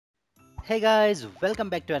Hey guys, welcome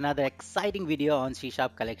back to another exciting video on C#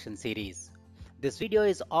 collection series. This video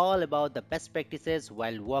is all about the best practices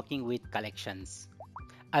while working with collections.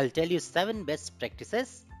 I'll tell you 7 best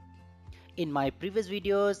practices. In my previous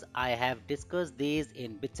videos, I have discussed these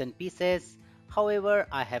in bits and pieces. However,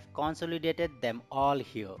 I have consolidated them all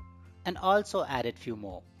here and also added few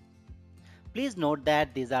more. Please note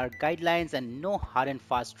that these are guidelines and no hard and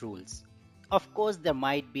fast rules. Of course, there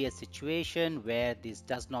might be a situation where this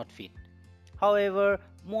does not fit. However,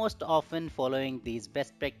 most often following these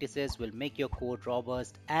best practices will make your code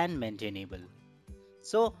robust and maintainable.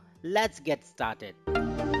 So let's get started.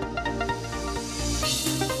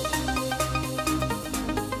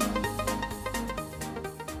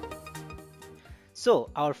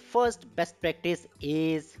 So our first best practice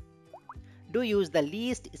is do use the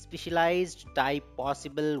least specialized type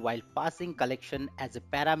possible while passing collection as a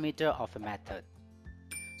parameter of a method.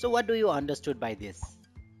 So what do you understood by this?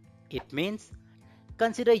 It means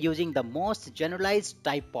consider using the most generalized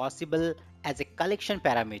type possible as a collection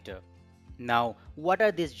parameter. Now, what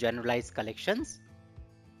are these generalized collections?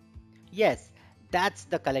 Yes, that's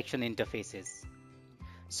the collection interfaces.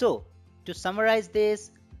 So, to summarize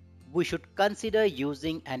this, we should consider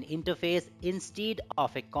using an interface instead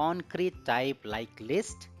of a concrete type like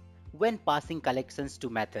list when passing collections to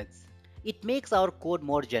methods. It makes our code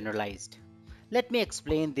more generalized. Let me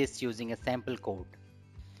explain this using a sample code.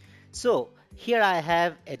 So, here I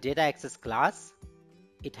have a data access class.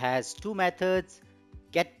 It has two methods,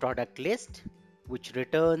 getProductList, which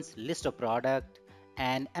returns list of product,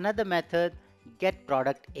 and another method,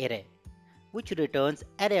 getProductArray, which returns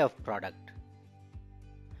array of product.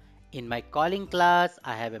 In my calling class,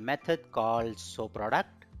 I have a method called showProduct.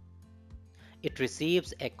 It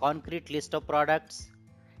receives a concrete list of products,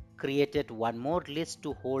 created one more list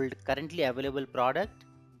to hold currently available product,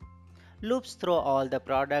 loops through all the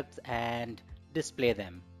products and display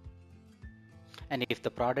them. And if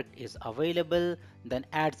the product is available, then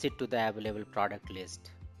adds it to the available product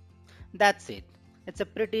list. That's it. It's a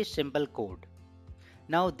pretty simple code.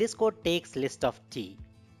 Now this code takes list of T,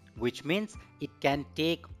 which means it can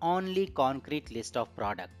take only concrete list of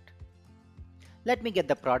product. Let me get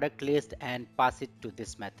the product list and pass it to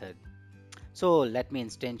this method. So let me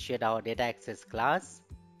instantiate our data access class.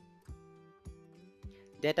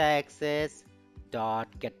 Data access dot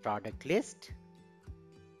get product list.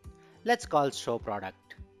 Let's call show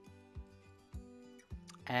product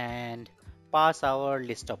and pass our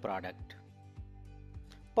list of product.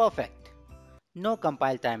 Perfect. No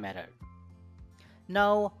compile time error.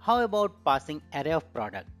 Now, how about passing array of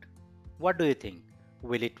product? What do you think?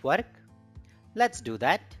 Will it work? Let's do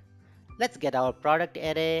that. Let's get our product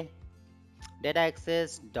array, data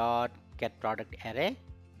access dot get product array.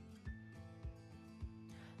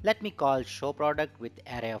 Let me call show product with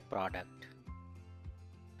array of product.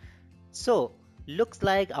 So, looks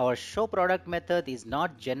like our show product method is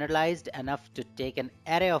not generalized enough to take an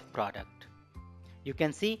array of product. You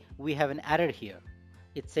can see we have an error here.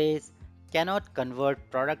 It says cannot convert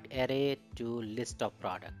product array to list of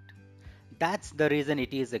product. That's the reason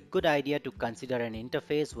it is a good idea to consider an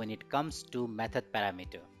interface when it comes to method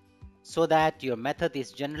parameter, so that your method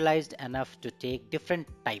is generalized enough to take different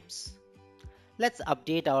types. Let's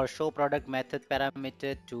update our show product method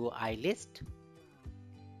parameter to iList.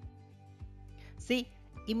 See,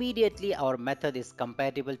 immediately our method is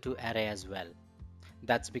compatible to array as well.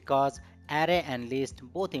 That's because array and list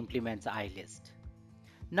both implements iList.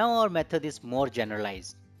 Now our method is more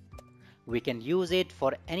generalized. We can use it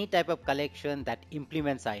for any type of collection that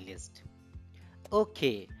implements iList.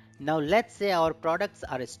 Okay, now let's say our products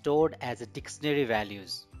are stored as dictionary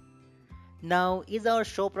values. Now, is our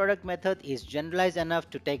show product method is generalized enough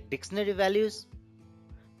to take dictionary values?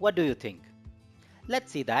 What do you think?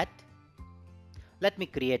 Let's see that. Let me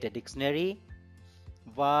create a dictionary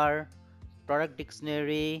var product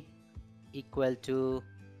dictionary equal to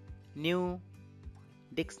new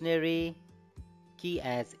dictionary key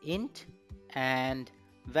as int and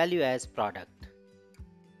value as product.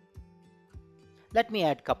 Let me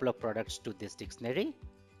add couple of products to this dictionary.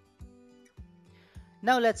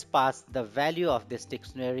 Now let's pass the value of this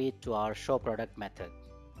dictionary to our show product method.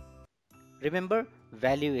 Remember,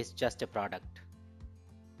 value is just a product.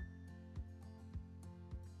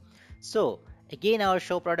 So again, our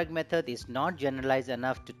show product method is not generalized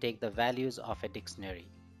enough to take the values of a dictionary.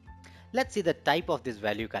 Let's see the type of this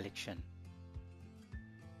value collection.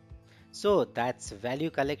 So that's value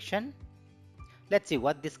collection. Let's see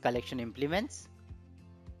what this collection implements.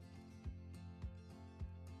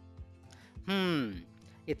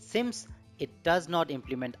 It seems it does not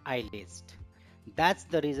implement iList. That's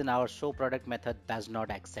the reason our showProduct method does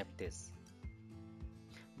not accept this.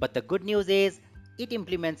 But the good news is it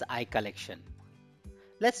implements iCollection.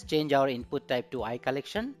 Let's change our input type to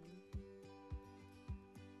iCollection.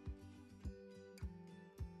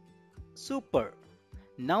 Super!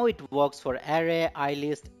 Now it works for array,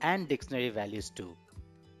 ilist and dictionary values too.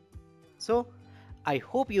 So, I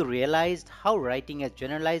hope you realized how writing a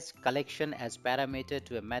generalized collection as parameter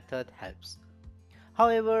to a method helps.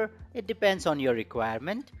 However, it depends on your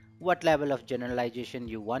requirement, what level of generalization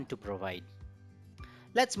you want to provide.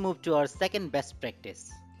 Let's move to our second best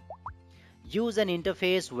practice. Use an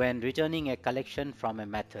interface when returning a collection from a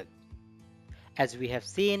method. As we have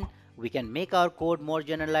seen, we can make our code more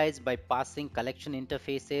generalized by passing collection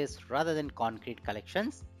interfaces rather than concrete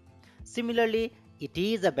collections. Similarly, it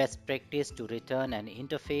is a best practice to return an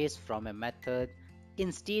interface from a method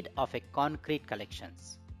instead of a concrete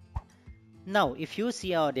collections. Now, if you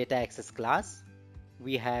see our data access class,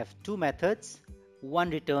 we have two methods. One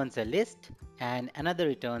returns a list and another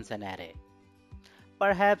returns an array.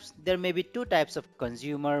 Perhaps there may be two types of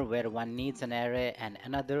consumer where one needs an array and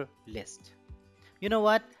another list. You know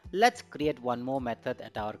what? Let's create one more method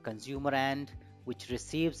at our consumer end which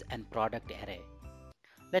receives an product array.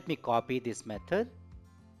 Let me copy this method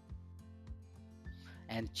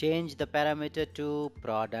and change the parameter to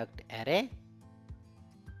product array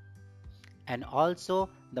and also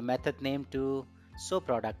the method name to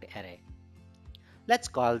showProductArray. Let's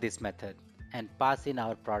call this method and pass in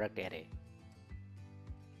our product array.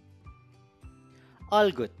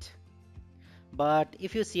 All good. But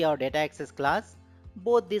if you see our data access class,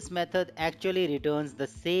 both this method actually returns the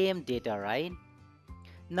same data, right?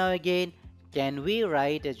 Now again, can we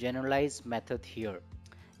write a generalized method here?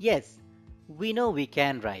 Yes, we know we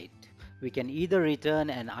can write. We can either return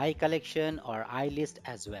an iCollection or iList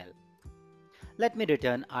as well. Let me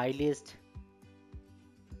return iList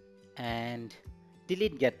and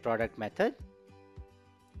delete getProduct method.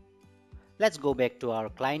 Let's go back to our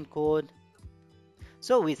client code.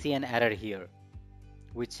 So we see an error here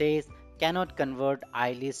which says cannot convert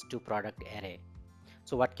iList to product array.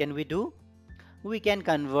 So what can we do? We can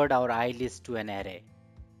convert our iList to an array.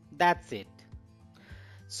 That's it.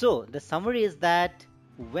 So the summary is that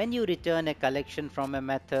when you return a collection from a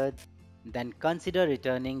method, then consider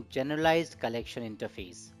returning generalized collection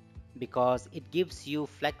interface because it gives you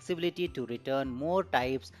flexibility to return more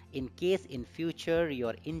types in case in future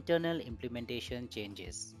your internal implementation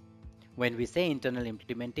changes. When we say internal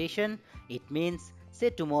implementation, it means say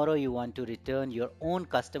tomorrow you want to return your own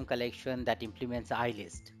custom collection that implements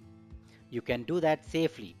iList. You can do that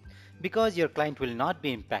safely because your client will not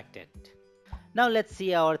be impacted. Now let's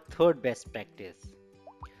see our third best practice.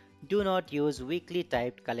 Do not use weakly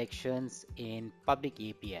typed collections in public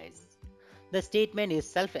APIs. The statement is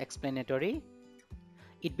self-explanatory.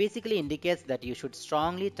 It basically indicates that you should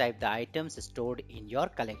strongly type the items stored in your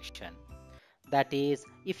collection. That is,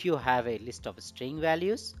 if you have a list of string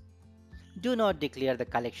values, do not declare the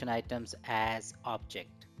collection items as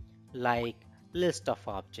object, like list of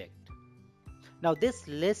object. Now this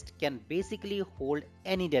list can basically hold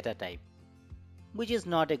any data type, which is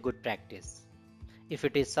not a good practice. If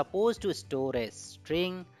it is supposed to store a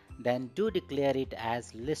string, then do declare it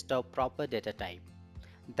as list of proper data type.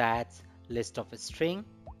 That's list of a string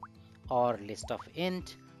or list of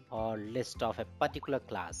int or list of a particular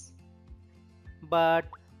class, but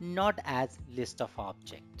not as list of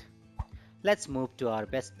object. Let's move to our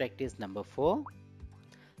best practice number 4.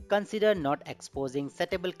 Consider not exposing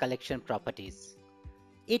settable collection properties.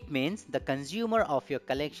 It means the consumer of your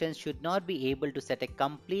collection should not be able to set a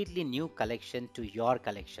completely new collection to your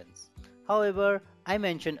collections. However, I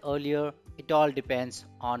mentioned earlier, it all depends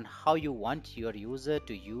on how you want your user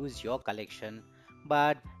to use your collection,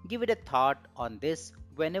 but give it a thought on this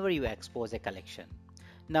whenever you expose a collection.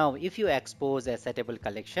 Now, if you expose a settable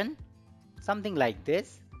collection, something like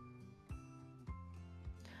this,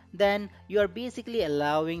 then you are basically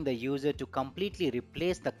allowing the user to completely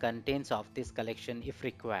replace the contents of this collection if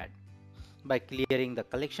required by clearing the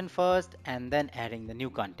collection first and then adding the new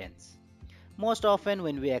contents. Most often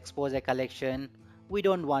when we expose a collection, we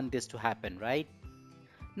don't want this to happen, right?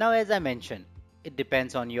 Now as I mentioned, it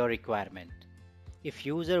depends on your requirement. If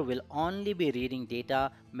user will only be reading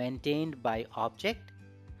data maintained by object,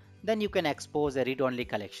 then you can expose a read-only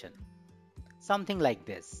collection. Something like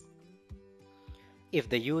this. If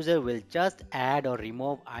the user will just add or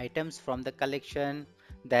remove items from the collection,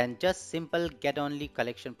 then just simple get-only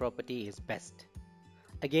collection property is best.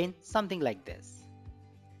 Again, something like this.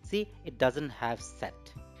 See, it doesn't have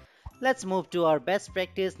set. Let's move to our best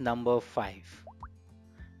practice number 5.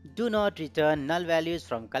 Do not return null values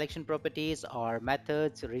from collection properties or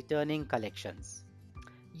methods returning collections.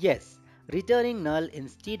 Yes, returning null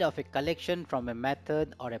instead of a collection from a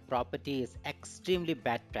method or a property is extremely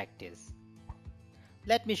bad practice.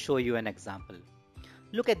 Let me show you an example.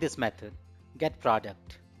 Look at this method,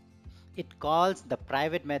 getProduct. It calls the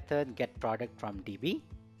private method getProduct from DB,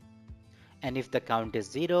 and if the count is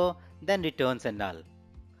 0, then returns a null,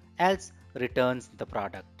 else returns the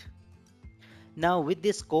product. Now with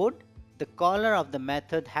this code, the caller of the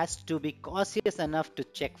method has to be cautious enough to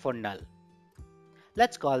check for null.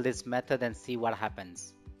 Let's call this method and see what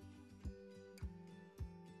happens.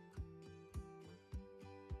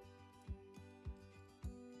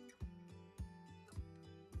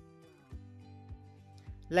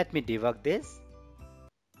 Let me debug this.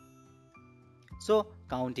 So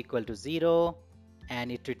count equal to 0 and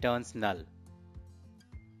it returns null.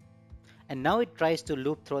 And now it tries to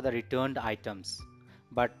loop through the returned items.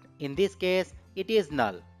 But in this case, it is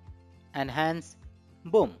null. And hence,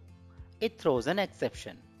 boom, it throws an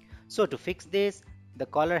exception. So to fix this, the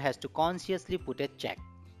caller has to consciously put a check.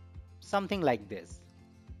 Something like this.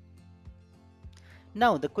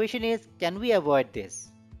 Now the question is, can we avoid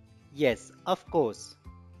this? Yes, of course.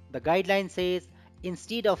 The guideline says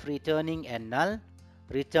instead of returning a null,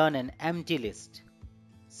 return an empty list.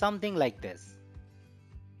 Something like this.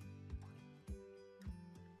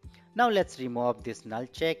 Now let's remove this null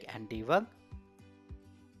check and debug.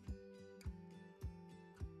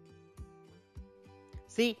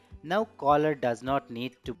 See, now caller does not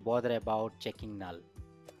need to bother about checking null.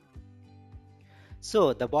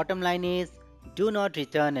 So the bottom line is, do not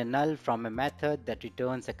return a null from a method that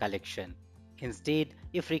returns a collection. Instead,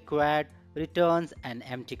 if required, returns an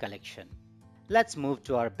empty collection. Let's move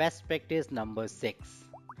to our best practice number 6.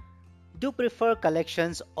 Do prefer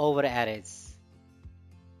collections over arrays.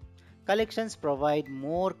 Collections provide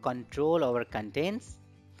more control over contents.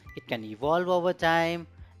 It can evolve over time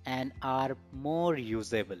and are more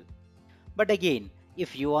usable. But again,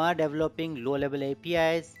 if you are developing low-level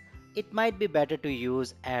APIs, it might be better to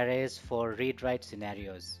use arrays for read-write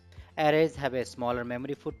scenarios. Arrays have a smaller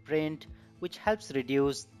memory footprint, which helps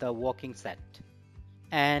reduce the working set.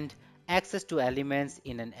 And access to elements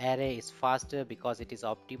in an array is faster because it is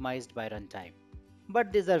optimized by runtime.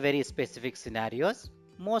 But these are very specific scenarios.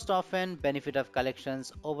 Most often, benefit of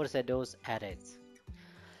collections overshadows arrays.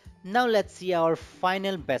 Now let's see our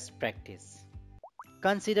final best practice.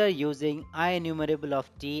 Consider using IEnumerable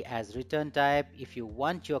of t as return type if you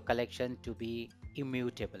want your collection to be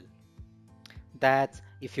immutable. That's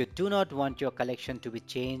if you do not want your collection to be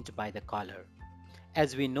changed by the caller.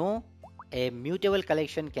 As we know, a mutable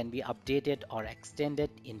collection can be updated or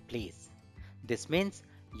extended in place. This means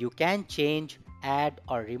you can change, add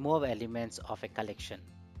or remove elements of a collection.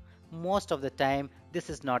 Most of the time, this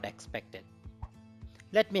is not expected.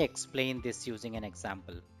 Let me explain this using an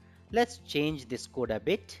example. Let's change this code a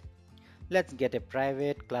bit. Let's get a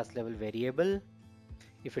private class level variable.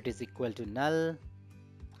 If it is equal to null,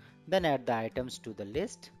 then add the items to the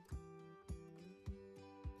list.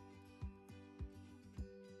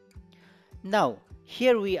 Now,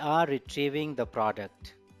 here we are retrieving the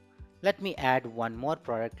product. Let me add one more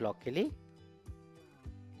product locally.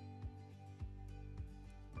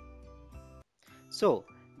 So,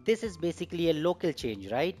 this is basically a local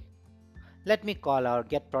change, right? Let me call our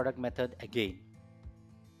getProduct method again.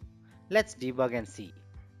 Let's debug and see.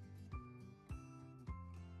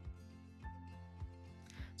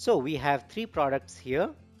 So we have 3 products here.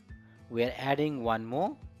 We are adding one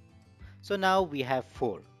more. So now we have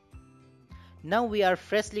 4. Now we are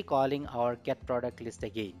freshly calling our getProduct list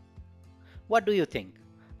again. What do you think?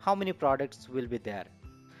 How many products will be there?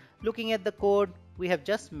 Looking at the code, we have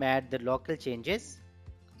just made the local changes.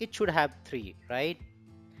 It should have 3, right?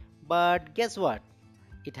 But guess what?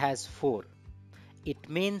 It has 4. It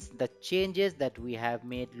means the changes that we have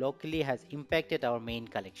made locally has impacted our main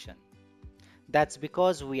collection. That's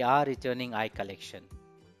because we are returning iCollection.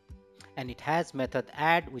 And it has method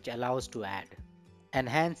add which allows to add. And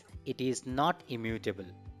hence it is not immutable.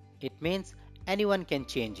 It means anyone can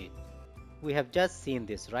change it. We have just seen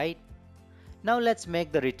this, right? Now let's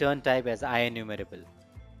make the return type as IEnumerable.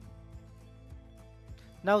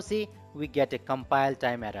 Now see, we get a compile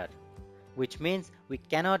time error, which means we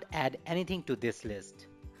cannot add anything to this list,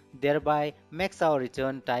 thereby makes our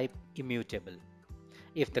return type immutable.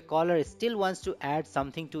 If the caller still wants to add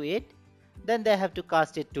something to it, then they have to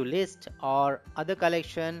cast it to list or other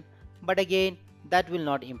collection, but again, that will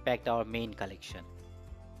not impact our main collection.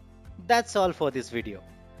 That's all for this video.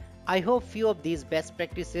 I hope few of these best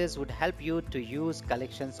practices would help you to use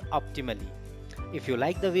collections optimally. If you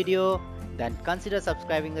like the video, then consider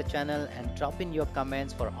subscribing the channel and drop in your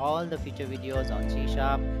comments for all the future videos on C#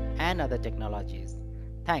 and other technologies.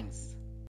 Thanks.